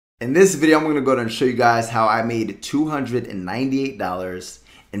In this video, I'm going to go ahead and show you guys how I made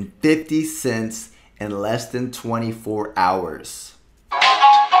 $298.50 in less than 24 hours.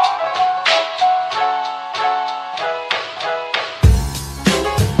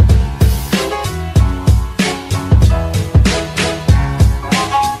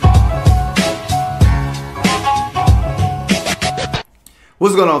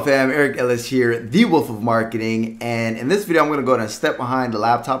 What's going on, fam? Eric Ellis here, the Wolf of Marketing, and in this video I'm going to go ahead and step behind the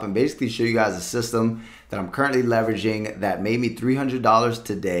laptop and basically show you guys a system that I'm currently leveraging that made me $300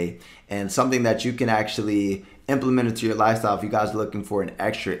 today, and something that you can actually implement into your lifestyle if you guys are looking for an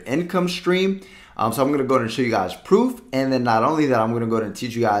extra income stream. So I'm going to go ahead and show you guys proof, and then not only that, I'm going to go ahead and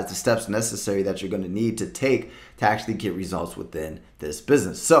teach you guys the steps necessary that you're going to need to take to actually get results within this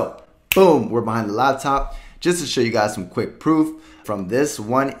business. So boom, we're behind the laptop just to show you guys some quick proof. From this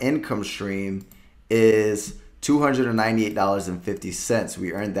one income stream is $298.50.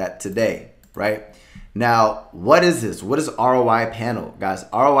 We earned that today, right? Now, what is this? What is ROI panel? Guys,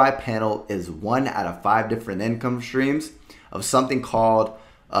 ROI panel is 1 out of 5 different income streams of something called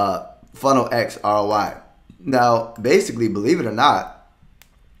Funnel X ROI. Now, basically, believe it or not,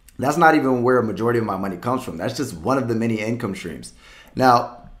 that's not even where a majority of my money comes from. That's just one of the many income streams.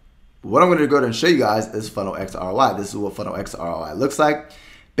 Now, what I'm going to go ahead and show you guys is Funnel X ROI. This is what Funnel X ROI looks like.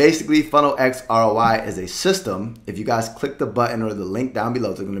 Basically, Funnel X ROI is a system. If you guys click the button or the link down below,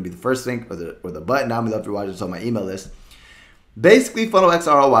 it's going to be the first link or the button down below if you're watching this on my email list. Basically, Funnel X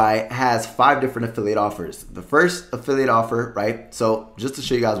ROI has 5 different affiliate offers. The first affiliate offer, right? So just to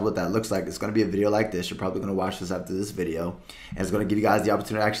show you guys what that looks like, it's going to be a video like this. You're probably going to watch this after this video, and it's going to give you guys the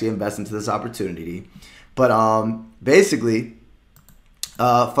opportunity to actually invest into this opportunity. But basically,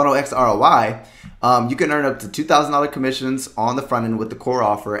 Funnel X ROI, you can earn up to $2,000 commissions on the front end with the core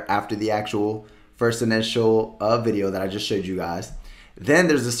offer after the actual first initial video that I just showed you guys. Then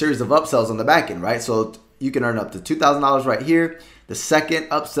there's a series of upsells on the back end, right? So you can earn up to $2,000 right here. The second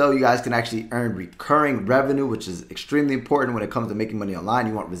upsell, you guys can actually earn recurring revenue, which is extremely important when it comes to making money online.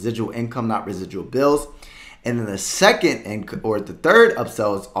 You want residual income, not residual bills. And then the the third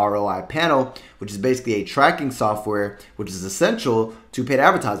upsell is ROI panel, which is basically a tracking software, which is essential to paid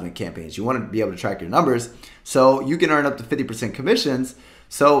advertisement campaigns. You want to be able to track your numbers, so you can earn up to 50% commissions.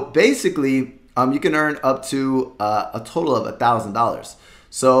 So basically, you can earn up to a total of $1,000.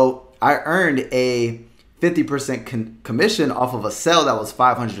 So I earned a 50% commission off of a sale that was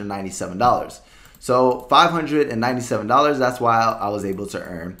 $597. So $597, that's why I was able to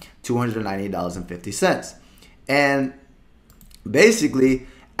earn $298.50. And basically,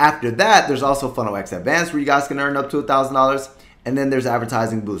 after that, there's also Funnel X Advanced, where you guys can earn up to $1,000. And then there's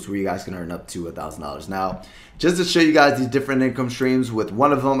Advertising Boost, where you guys can earn up to $1,000. Now, just to show you guys these different income streams, with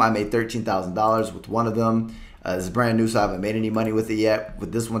one of them, I made $13,000. With one of them, it's brand new, so I haven't made any money with it yet.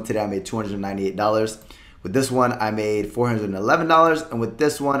 With this one today, I made $298. With this one, I made $411. And with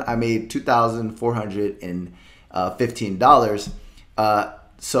this one, I made $2,415.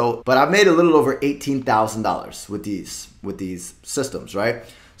 But I've made a little over $18,000 with these systems, right?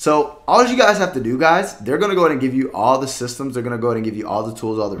 So all you guys have to do, guys, they're going to go ahead and give you all the systems. They're going to go ahead and give you all the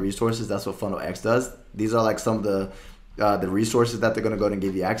tools, all the resources. That's what Funnel X does. These are like some of the resources that they're going to go ahead and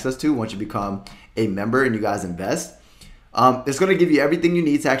give you access to once you become a member and you guys invest. It's going to give you everything you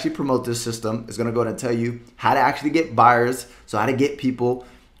need to actually promote this system. It's going to go ahead and tell you how to actually get buyers, so how to get people.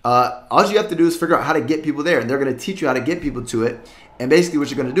 All you have to do is figure out how to get people there, and they're going to teach you how to get people to it. And basically what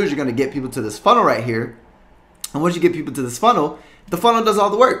you're going to do is you're going to get people to this funnel right here. And once you get people to this funnel, the funnel does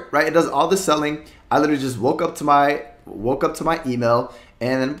all the work, right? It does all the selling. I literally just woke up to my email,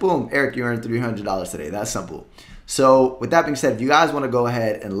 and then boom, Eric, you earned $300 today. That's simple. So with that being said, if you guys want to go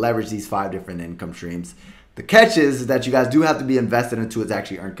ahead and leverage these 5 different income streams, the catch is that you guys do have to be invested into it to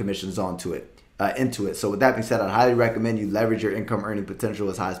actually earn commissions into it. So with that being said, I'd highly recommend you leverage your income earning potential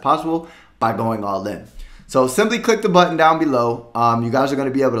as high as possible by going all in. So simply click the button down below. You guys are going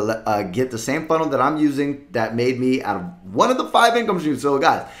to be able to get the same funnel that I'm using that made me out of one of the 5 income streams. So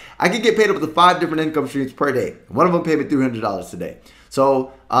guys, I can get paid up to 5 different income streams per day. One of them paid me $300 today.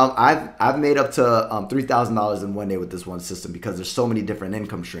 So I've made up to $3,000 in one day with this one system because there's so many different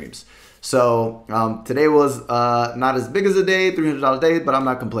income streams. So today was not as big as a day, $300 a day, but I'm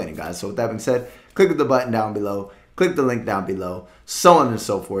not complaining, guys. So with that being said, click the button down below, click the link down below, so on and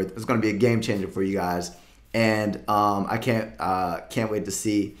so forth. It's going to be a game changer for you guys. And I can't wait to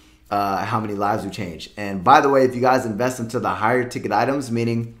see how many lives we change. And by the way, if you guys invest into the higher ticket items,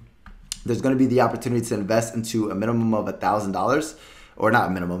 meaning there's going to be the opportunity to invest into a minimum of $1,000, or not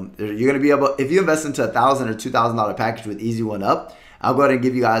a minimum. You're going to be able, if you invest into $1,000 or $2,000 package with Easy One Up, I'll go ahead and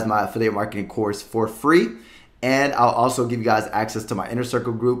give you guys my affiliate marketing course for free. And I'll also give you guys access to my inner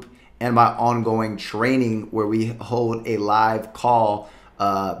circle group and my ongoing training where we hold a live call,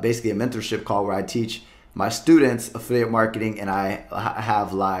 basically a mentorship call where I teach my students affiliate marketing and I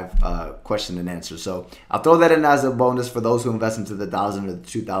have live question and answer. So I'll throw that in as a bonus for those who invest into the $1,000 or the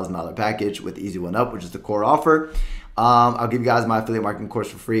 $2,000 package with Easy One Up, which is the core offer. I'll give you guys my affiliate marketing course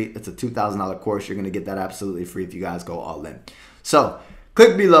for free. It's a $2,000 course. You're going to get that absolutely free if you guys go all in. So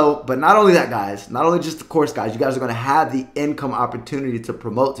click below. But not only that, guys, not only just the course, guys, you guys are going to have the income opportunity to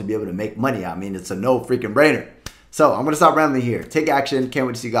promote, to be able to make money. I mean, it's a no freaking brainer. So I'm going to stop rambling here. Take action. Can't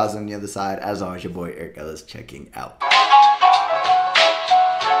wait to see you guys on the other side. As always, your boy Eric Ellis checking out.